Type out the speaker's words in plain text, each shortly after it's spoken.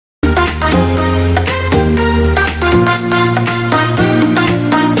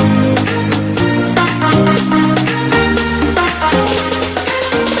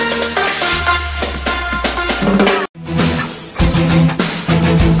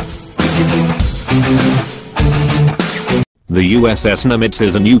The USS Nimitz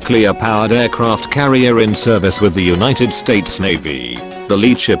is a nuclear-powered aircraft carrier in service with the United States Navy. The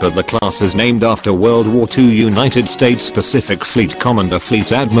lead ship of the class is named after World War II United States Pacific Fleet Commander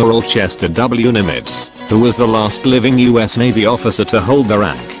Fleet Admiral Chester W. Nimitz, who was the last living US Navy officer to hold the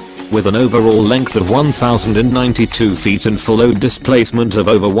rank. With an overall length of 1,092 feet and full load displacement of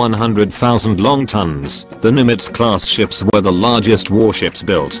over 100,000 long tons, the Nimitz-class ships were the largest warships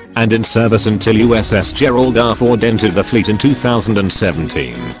built and in service until USS Gerald R. Ford entered the fleet in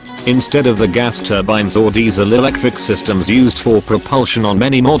 2017. Instead of the gas turbines or diesel-electric systems used for propulsion on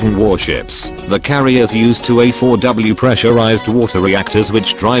many modern warships, the carriers use 2A4W pressurized water reactors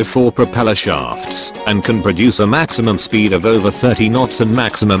which drive 4 propeller shafts and can produce a maximum speed of over 30 knots and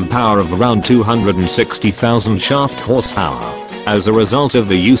maximum power of around 260,000 shaft horsepower. As a result of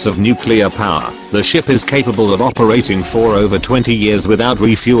the use of nuclear power, the ship is capable of operating for over 20 years without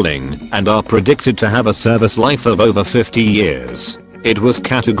refueling and are predicted to have a service life of over 50 years. It was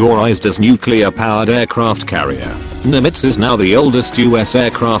categorized as nuclear-powered aircraft carrier. Nimitz is now the oldest US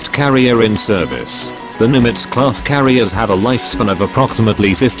aircraft carrier in service. The Nimitz-class carriers have a lifespan of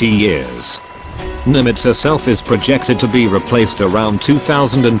approximately 50 years. Nimitz herself is projected to be replaced around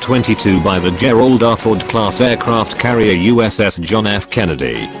 2022 by the Gerald R. Ford class aircraft carrier USS John F.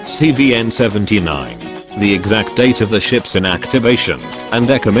 Kennedy, CVN-79. The exact date of the ship's inactivation and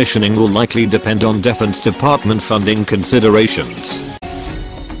decommissioning will likely depend on Defense Department funding considerations.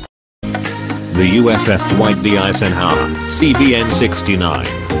 The USS Dwight D. Eisenhower,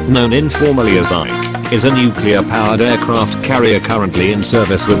 CVN-69, known informally as Ike, is a nuclear-powered aircraft carrier currently in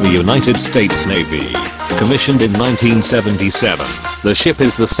service with the United States Navy. Commissioned in 1977, the ship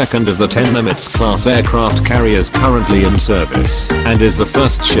is the second of the 10 Nimitz-class aircraft carriers currently in service, and is the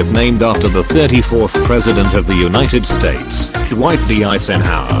first ship named after the 34th President of the United States, Dwight D.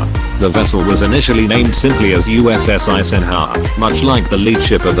 Eisenhower. The vessel was initially named simply as USS Eisenhower, much like the lead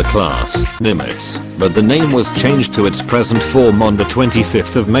ship of the class, Nimitz, but the name was changed to its present form on the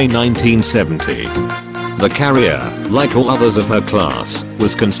 25th of May 1970. The carrier, like all others of her class,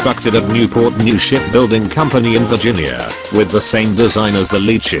 was constructed at Newport News Shipbuilding Company in Virginia, with the same design as the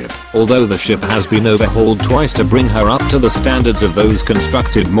lead ship, although the ship has been overhauled twice to bring her up to the standards of those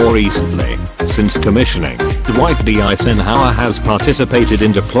constructed more recently. Since commissioning, Dwight D. Eisenhower has participated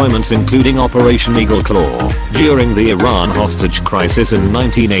in deployments including Operation Eagle Claw during the Iran hostage crisis in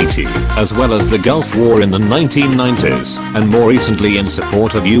 1980, as well as the Gulf War in the 1990s, and more recently in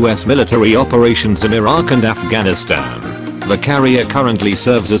support of US military operations in Iraq and Afghanistan. The carrier currently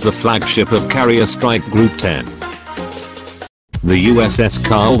serves as the flagship of Carrier Strike Group 10. The USS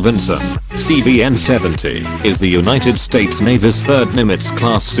Carl Vinson, CVN-70, is the United States Navy's third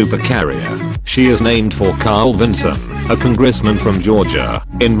Nimitz-class supercarrier. She is named for Carl Vinson, a congressman from Georgia,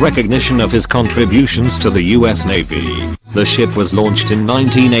 in recognition of his contributions to the US Navy. The ship was launched in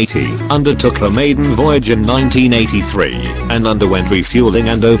 1980, undertook her maiden voyage in 1983, and underwent refueling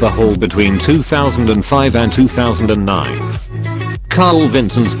and overhaul between 2005 and 2009. Carl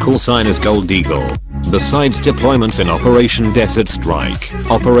Vinson's call sign is Gold Eagle. Besides deployments in Operation Desert Strike,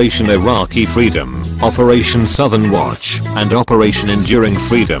 Operation Iraqi Freedom, Operation Southern Watch, and Operation Enduring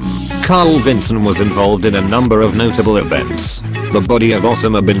Freedom, Carl Vinson was involved in a number of notable events. The body of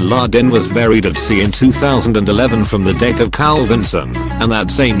Osama bin Laden was buried at sea in 2011 from the deck of Carl Vinson, and that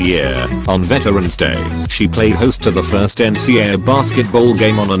same year, on Veterans Day, she played host to the first NCAA basketball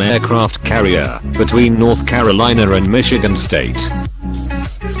game on an aircraft carrier between North Carolina and Michigan State.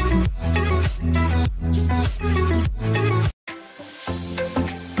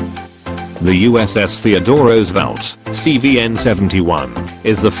 The USS Theodore Roosevelt, CVN-71,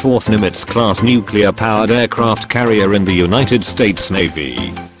 is the fourth Nimitz-class nuclear-powered aircraft carrier in the United States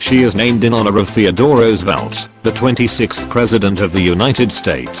Navy. She is named in honor of Theodore Roosevelt, the 26th President of the United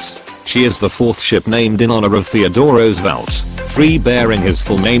States. She is the fourth ship named in honor of Theodore Roosevelt, 3 bearing his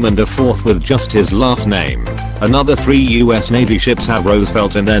full name and a 4th with just his last name. Another 3 US Navy ships have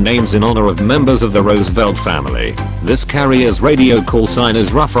Roosevelt in their names in honor of members of the Roosevelt family. This carrier's radio call sign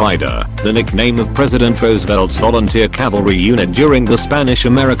is Rough Rider, the nickname of President Roosevelt's volunteer cavalry unit during the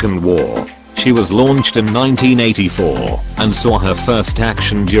Spanish-American War. She was launched in 1984 and saw her first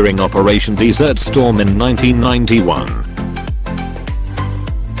action during Operation Desert Storm in 1991.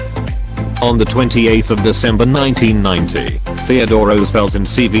 On the 28th of December 1990, Theodore Roosevelt and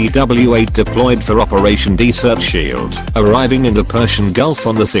CVW-8 deployed for Operation Desert Shield, arriving in the Persian Gulf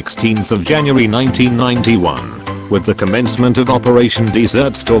on the 16th of January 1991. With the commencement of Operation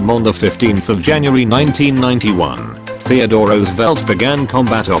Desert Storm on the 15th of January 1991, Theodore Roosevelt began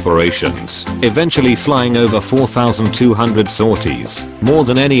combat operations, eventually flying over 4,200 sorties, more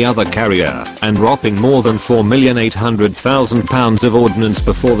than any other carrier, and dropping more than 4,800,000 pounds of ordnance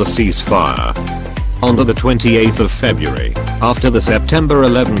before the ceasefire. On the 28th of February, after the September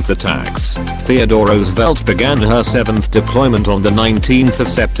 11th attacks, Theodore Roosevelt began her 7th deployment on the 19th of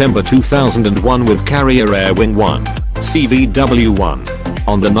September 2001 with Carrier Air Wing 1, CVW-1.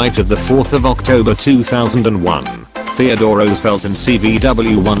 On the night of the 4th of October 2001, Theodore Roosevelt and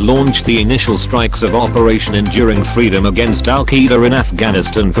CVW-1 launched the initial strikes of Operation Enduring Freedom against Al-Qaeda in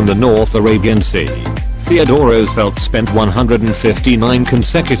Afghanistan from the North Arabian Sea. Theodore Roosevelt spent 159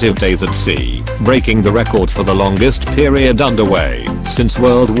 consecutive days at sea, breaking the record for the longest period underway since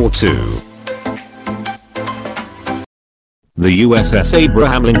World War II. The USS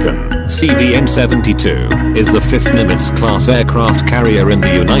Abraham Lincoln, CVN-72, is the 5th Nimitz-class aircraft carrier in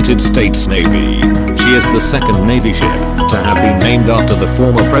the United States Navy. She is the second Navy ship to have been named after the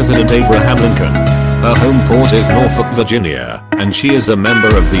former President Abraham Lincoln. Her home port is Norfolk, Virginia, and she is a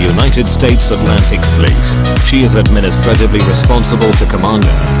member of the United States Atlantic Fleet. She is administratively responsible to Commander,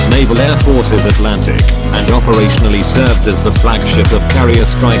 Naval Air Forces Atlantic, and operationally served as the flagship of Carrier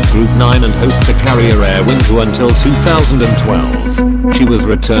Strike Group 9 and host to Carrier Air Wing 2 until 2012. She was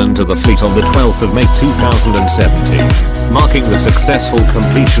returned to the fleet on the 12th of May 2017, marking the successful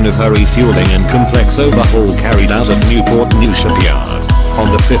completion of her refueling and complex overhaul carried out at Newport News Shipyard. On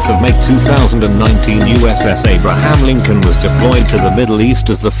the 5th of May 2019, USS Abraham Lincoln was deployed to the Middle East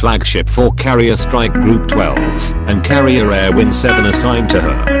as the flagship for Carrier Strike Group 12, and Carrier Air Wing 7 assigned to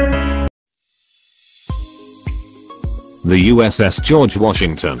her. The USS George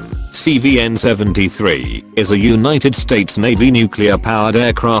Washington, CVN-73, is a United States Navy nuclear-powered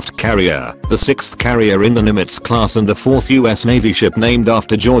aircraft carrier, the 6th carrier in the Nimitz class and the 4th U.S. Navy ship named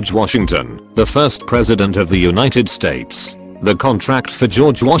after George Washington, the first President of the United States. The contract for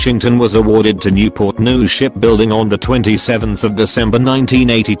George Washington was awarded to Newport News Shipbuilding on the 27th of December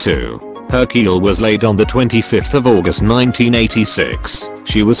 1982. Her keel was laid on the 25th of August 1986.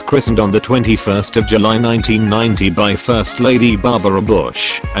 She was christened on the 21st of July 1990 by First Lady Barbara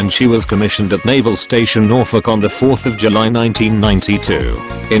Bush, and she was commissioned at Naval Station Norfolk on the 4th of July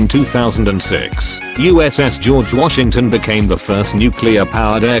 1992. In 2006, USS George Washington became the first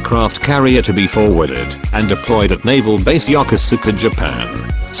nuclear-powered aircraft carrier to be forwarded and deployed at Naval Base Yokosuka, Japan.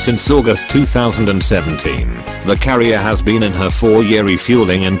 Since August 2017, the carrier has been in her 4-year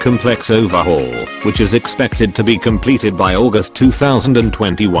refueling and complex overhaul, which is expected to be completed by August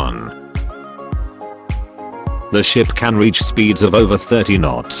 2021. The ship can reach speeds of over 30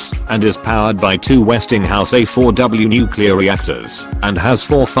 knots and is powered by 2 Westinghouse A4W nuclear reactors and has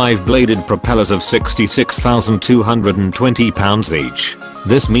 4 5-bladed propellers of 66,220 pounds each.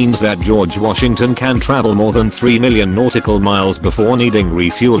 This means that George Washington can travel more than 3 million nautical miles before needing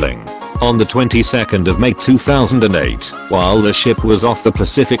refueling. On the 22nd of May 2008, while the ship was off the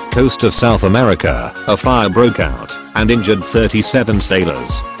Pacific coast of South America, a fire broke out and injured 37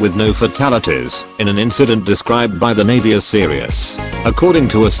 sailors, with no fatalities, in an incident described by the Navy as serious. According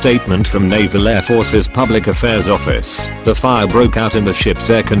to a statement from Naval Air Force's Public Affairs Office, the fire broke out in the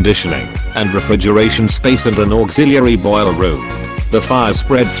ship's air conditioning and refrigeration space and an auxiliary boiler room. The fire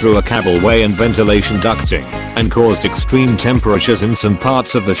spread through a cableway and ventilation ducting, and caused extreme temperatures in some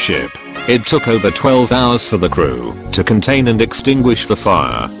parts of the ship. It took over 12 hours for the crew to contain and extinguish the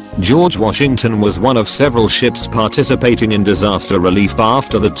fire. George Washington was one of several ships participating in disaster relief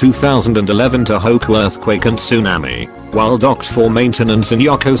after the 2011 Tohoku earthquake and tsunami. While docked for maintenance in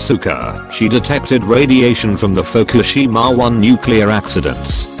Yokosuka, she detected radiation from the Fukushima 1 nuclear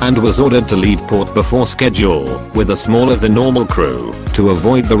accidents and was ordered to leave port before schedule with a smaller than normal crew to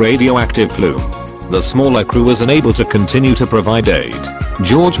avoid the radioactive plume. The smaller crew was unable to continue to provide aid.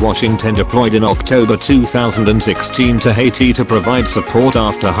 George Washington deployed in October 2016 to Haiti to provide support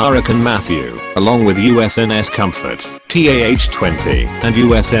after Hurricane Matthew, along with USNS Comfort, TAH-20, and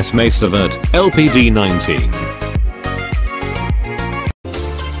USS Mesa Verde, LPD-19.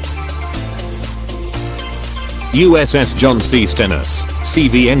 USS John C. Stennis,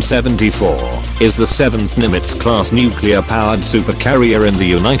 CVN-74, is the 7th Nimitz-class nuclear-powered supercarrier in the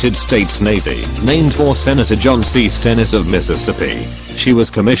United States Navy, named for Senator John C. Stennis of Mississippi. She was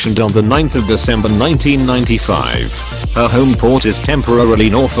commissioned on the 9th of December 1995. Her home port is temporarily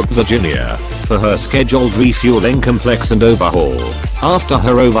Norfolk, Virginia, for her scheduled refueling complex and overhaul. After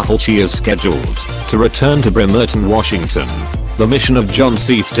her overhaul, she is scheduled to return to Bremerton, Washington. The mission of John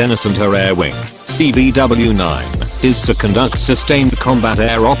C. Stennis and her Air Wing, CVW-9, is to conduct sustained combat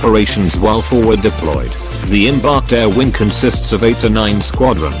air operations while forward deployed. The embarked Air Wing consists of 8 to 9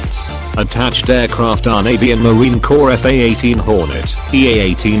 squadrons. Attached aircraft are Navy and Marine Corps FA-18 Hornet,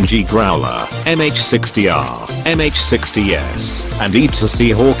 EA-18G Growler, MH-60R, MH-60S, and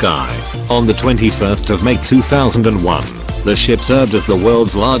E-2C Hawkeye. On the 21st of May 2001, the ship served as the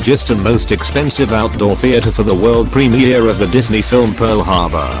world's largest and most expensive outdoor theater for the world premiere of the Disney film Pearl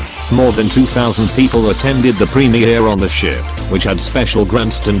Harbor. More than 2,000 people attended the premiere on the ship, which had special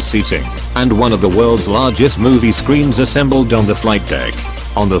grandstand seating, and one of the world's largest movie screens assembled on the flight deck.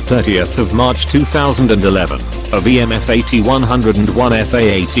 On the 30th of March 2011, a VMF AT-101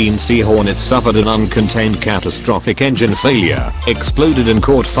 FA-18C Hornet suffered an uncontained catastrophic engine failure, exploded and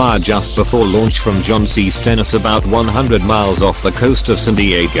caught fire just before launch from John C. Stennis about 100 miles off the coast of San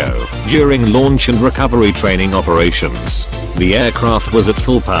Diego. During launch and recovery training operations, the aircraft was at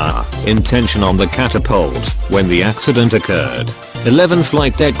full power, in tension on the catapult, when the accident occurred. 11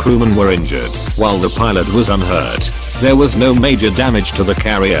 flight deck crewmen were injured, while the pilot was unhurt. There was no major damage to the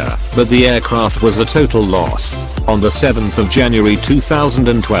carrier, but the aircraft was a total loss. On the 7th of January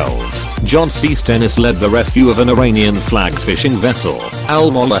 2012, John C. Stennis led the rescue of an Iranian flag fishing vessel,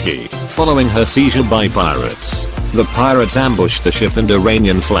 Al-Molahi, following her seizure by pirates. The pirates ambushed the ship and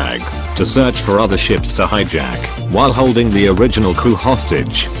Iranian flag to search for other ships to hijack, while holding the original crew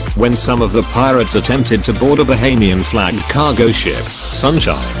hostage. When some of the pirates attempted to board a Bahamian flagged cargo ship,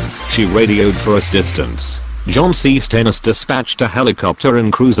 Sunshine, she radioed for assistance. John C. Stennis dispatched a helicopter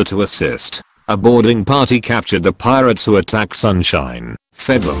and cruiser to assist. A boarding party captured the pirates who attacked Sunshine,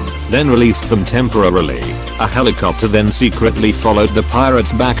 fed them, then released them temporarily. A helicopter then secretly followed the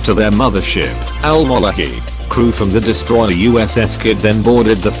pirates back to their mothership, Al-Molahi. Crew from the destroyer USS Kidd then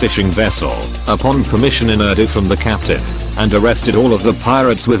boarded the fishing vessel, upon permission in Urdu from the captain, and arrested all of the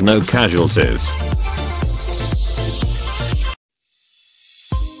pirates with no casualties.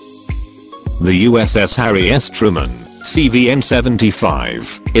 The USS Harry S. Truman,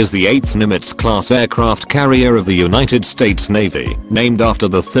 CVN-75, is the 8th Nimitz-class aircraft carrier of the United States Navy, named after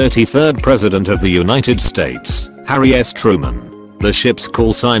the 33rd President of the United States, Harry S. Truman. The ship's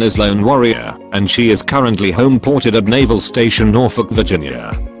call sign is Lone Warrior, and she is currently home-ported at Naval Station Norfolk,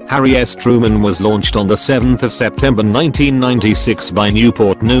 Virginia. Harry S. Truman was launched on the 7th of September 1996 by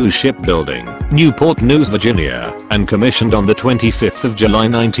Newport News Shipbuilding, Newport News, Virginia, and commissioned on the 25th of July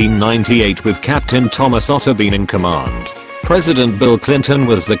 1998 with Captain Thomas Otterbein in command. President Bill Clinton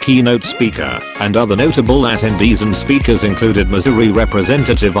was the keynote speaker, and other notable attendees and speakers included Missouri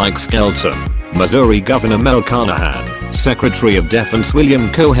Representative Ike Skelton, Missouri Governor Mel Carnahan, Secretary of Defense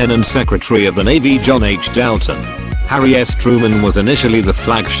William Cohen and Secretary of the Navy John H. Dalton. Harry S. Truman was initially the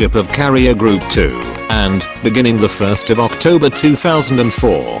flagship of Carrier Group 2, and, beginning the 1st of October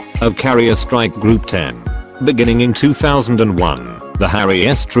 2004, of Carrier Strike Group 10. Beginning in 2001, the Harry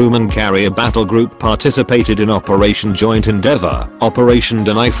S. Truman Carrier Battle Group participated in Operation Joint Endeavor, Operation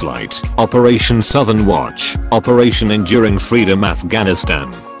Deny Flight, Operation Southern Watch, Operation Enduring Freedom Afghanistan,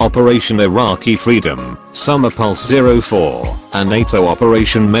 Operation Iraqi Freedom, Summer Pulse 04, and NATO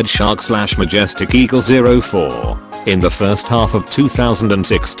Operation Medshark/Majestic Eagle 04. In the first half of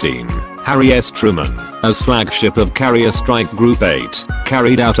 2016, Harry S. Truman, as flagship of Carrier Strike Group 8,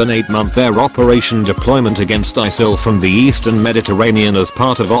 carried out an 8-month air operation deployment against ISIL from the eastern Mediterranean as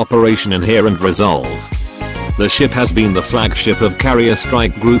part of Operation Inherent Resolve. The ship has been the flagship of Carrier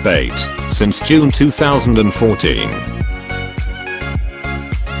Strike Group 8 since June 2014.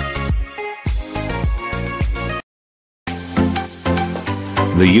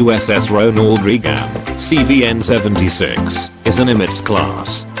 The USS Ronald Reagan, CVN-76, is a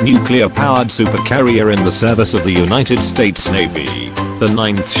Nimitz-class, nuclear-powered supercarrier in the service of the United States Navy. The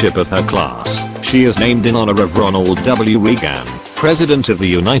 9th ship of her class, she is named in honor of Ronald W. Reagan, President of the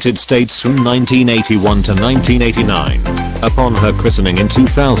United States from 1981 to 1989. Upon her christening in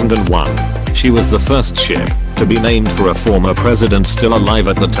 2001, she was the first ship to be named for a former president still alive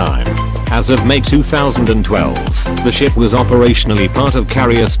at the time. As of May 2012, the ship was operationally part of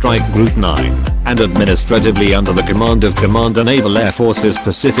Carrier Strike Group 9, and administratively under the command of Commander Naval Air Forces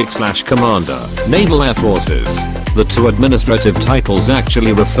Pacific/Commander, Naval Air Forces. The two administrative titles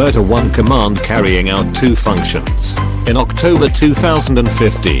actually refer to one command carrying out two functions. In October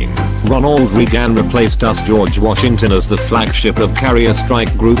 2015, Ronald Reagan replaced George Washington as the flagship of Carrier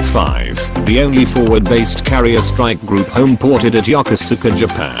Strike Group 5, the only forward-based Carrier Strike Group home-ported at Yokosuka,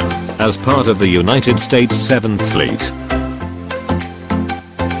 Japan, as part of the United States 7th Fleet.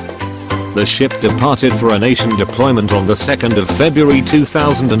 The ship departed for a nation deployment on the 2nd of February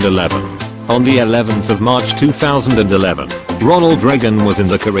 2011. On the 11th of March 2011, Ronald Reagan was in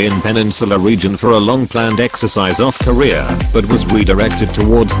the Korean Peninsula region for a long-planned exercise off Korea, but was redirected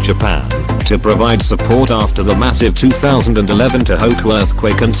towards Japan. to provide support after the massive 2011 Tohoku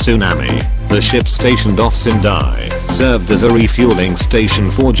earthquake and tsunami. The ship stationed off Sendai served as a refueling station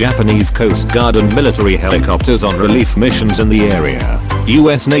for Japanese Coast Guard and military helicopters on relief missions in the area.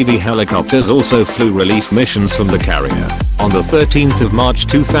 US Navy helicopters also flew relief missions from the carrier. On the 13th of March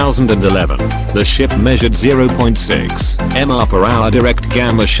 2011, the ship measured 0.6 mph direct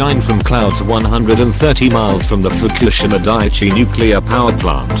gamma shine from clouds 130 miles from the Fukushima Daiichi nuclear power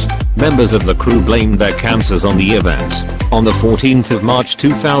plant. Members of the crew blamed their cancers on the event. On the 14th of March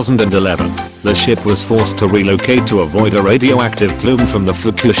 2011, the ship was forced to relocate to avoid a radioactive plume from the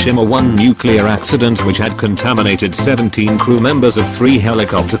Fukushima 1 nuclear accident which had contaminated 17 crew members of 3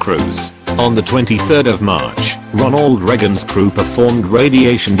 helicopter crews. On the 23rd of March, Ronald Reagan's crew performed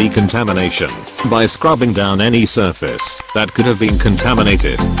radiation decontamination by scrubbing down any surface that could have been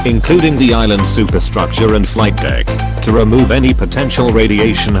contaminated, including the island's superstructure and flight deck, to remove any potential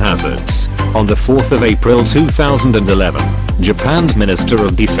radiation hazards. On the 4th of April 2011, Japan's Minister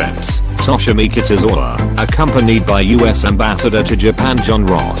of Defense, Toshimi Kitazawa, accompanied by US Ambassador to Japan John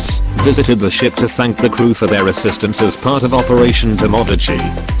Ross, visited the ship to thank the crew for their assistance as part of Operation Tomodachi.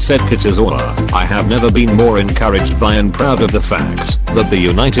 Said Kitazawa, "I have never been more encouraged by and proud of the fact that the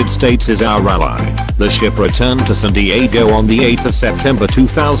United States is our ally." The ship returned to San Diego on the 8th of September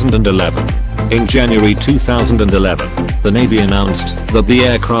 2011. In January 2011, the Navy announced that the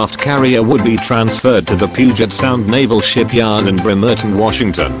aircraft carrier would be transferred to the Puget Sound Naval Shipyard in Bremerton,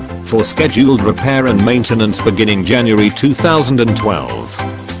 Washington, for scheduled repair and maintenance beginning January 2012.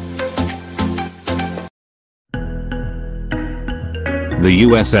 The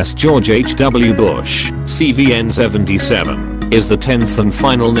USS George H.W. Bush, CVN-77, is the 10th and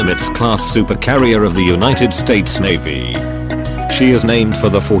final Nimitz-class supercarrier of the United States Navy. She is named for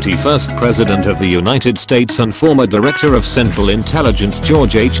the 41st President of the United States and former Director of Central Intelligence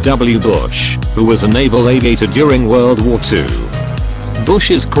George H.W. Bush, who was a naval aviator during World War II.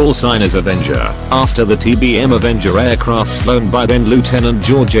 Bush's call sign is Avenger, after the TBM Avenger aircraft flown by then Lieutenant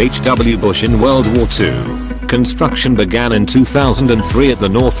George H.W. Bush in World War II. Construction began in 2003 at the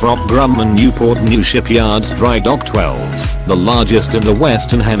Northrop Grumman Newport News Shipyard's Dry Dock 12, the largest in the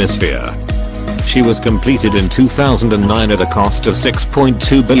Western Hemisphere. She was completed in 2009 at a cost of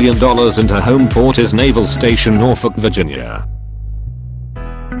 $6.2 billion and her home port is Naval Station Norfolk, Virginia.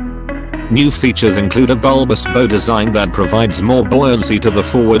 New features include a bulbous bow design that provides more buoyancy to the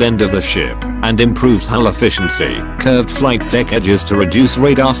forward end of the ship and improves hull efficiency, curved flight deck edges to reduce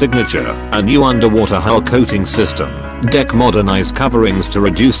radar signature, a new underwater hull coating system, deck modernized coverings to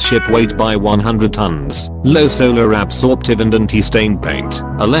reduce ship weight by 100 tons, low solar absorptive and anti-stain paint,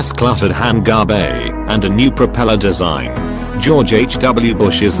 a less cluttered hangar bay, and a new propeller design. George H.W.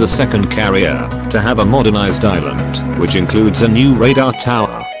 Bush is the second carrier to have a modernized island, which includes a new radar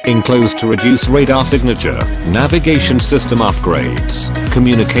tower, enclosed to reduce radar signature, navigation system upgrades,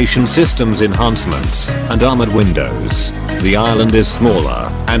 communication systems enhancements, and armored windows. The island is smaller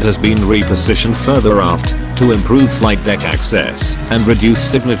and has been repositioned further aft to improve flight deck access and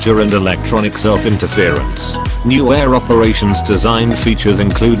reduce signature and electronic self-interference. New air operations design features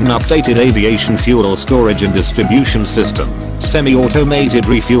include an updated aviation fuel storage and distribution system, semi-automated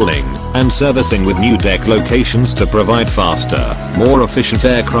refueling, and servicing with new deck locations to provide faster, more efficient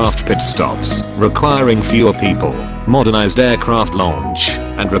aircraft pit stops, requiring fewer people, modernized aircraft launch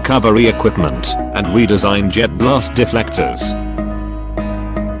and recovery equipment, and redesigned jet blast deflectors.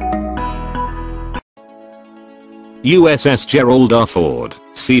 USS Gerald R. Ford,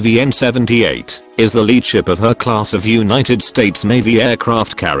 CVN-78, is the lead ship of her class of United States Navy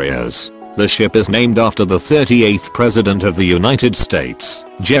aircraft carriers. The ship is named after the 38th President of the United States,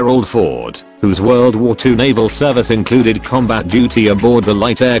 Gerald Ford, whose World War II naval service included combat duty aboard the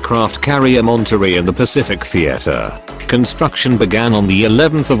light aircraft carrier Monterey in the Pacific Theater. Construction began on the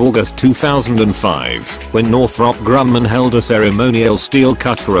 11th of August 2005, when Northrop Grumman held a ceremonial steel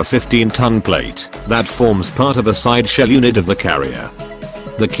cut for a 15-ton plate that forms part of a side shell unit of the carrier.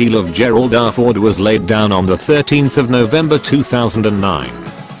 The keel of Gerald R. Ford was laid down on the 13th of November 2009.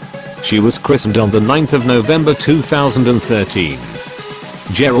 She was christened on the 9th of November 2013.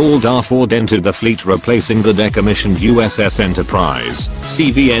 Gerald R. Ford entered the fleet replacing the decommissioned USS Enterprise,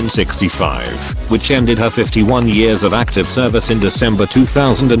 CVN-65, which ended her 51 years of active service in December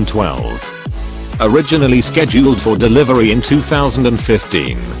 2012. Originally scheduled for delivery in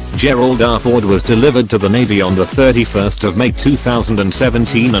 2015, Gerald R. Ford was delivered to the Navy on the 31st of May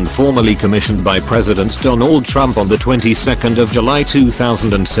 2017 and formally commissioned by President Donald Trump on the 22nd of July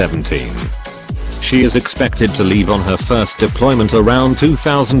 2017. She is expected to leave on her first deployment around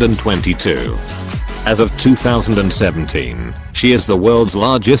 2022. As of 2017, she is the world's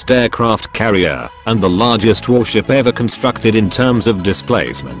largest aircraft carrier and the largest warship ever constructed in terms of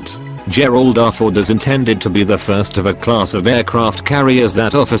displacement. Gerald R. Ford is intended to be the first of a class of aircraft carriers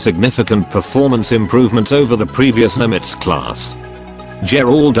that offer significant performance improvements over the previous Nimitz class.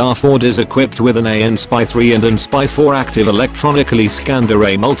 Gerald R. Ford is equipped with an AN/SPY 3 and AN/SPY 4 active electronically scanned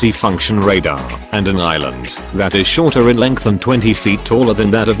array multifunction radar and an island that is shorter in length and 20 feet taller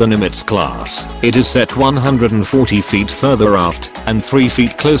than that of the Nimitz class. It is set 140 feet further aft and 3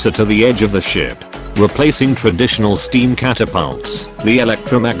 feet closer to the edge of the ship. Replacing traditional steam catapults, the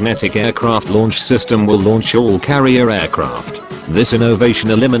electromagnetic aircraft launch system will launch all carrier aircraft. This innovation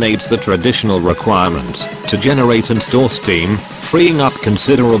eliminates the traditional requirement to generate and store steam, freeing up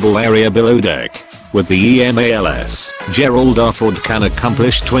considerable area below deck. With the EMALS, Gerald R. Ford can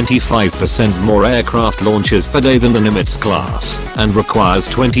accomplish 25% more aircraft launches per day than the Nimitz class, and requires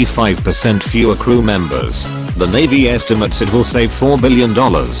 25% fewer crew members. The Navy estimates it will save $4 billion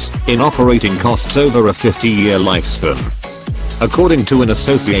in operating costs over a 50-year lifespan. According to an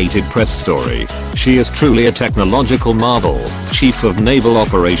Associated Press story, she is truly a technological marvel, Chief of Naval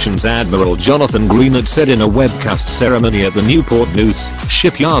Operations Admiral Jonathan Greenert said in a webcast ceremony at the Newport News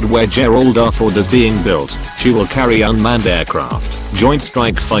shipyard where Gerald R. Ford is being built. She will carry unmanned aircraft, joint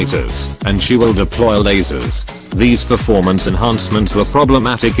strike fighters, and she will deploy lasers. These performance enhancements were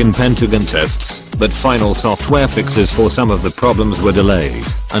problematic in Pentagon tests, but final software fixes for some of the problems were delayed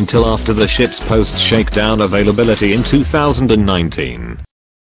until after the ship's post-shakedown availability in 2019.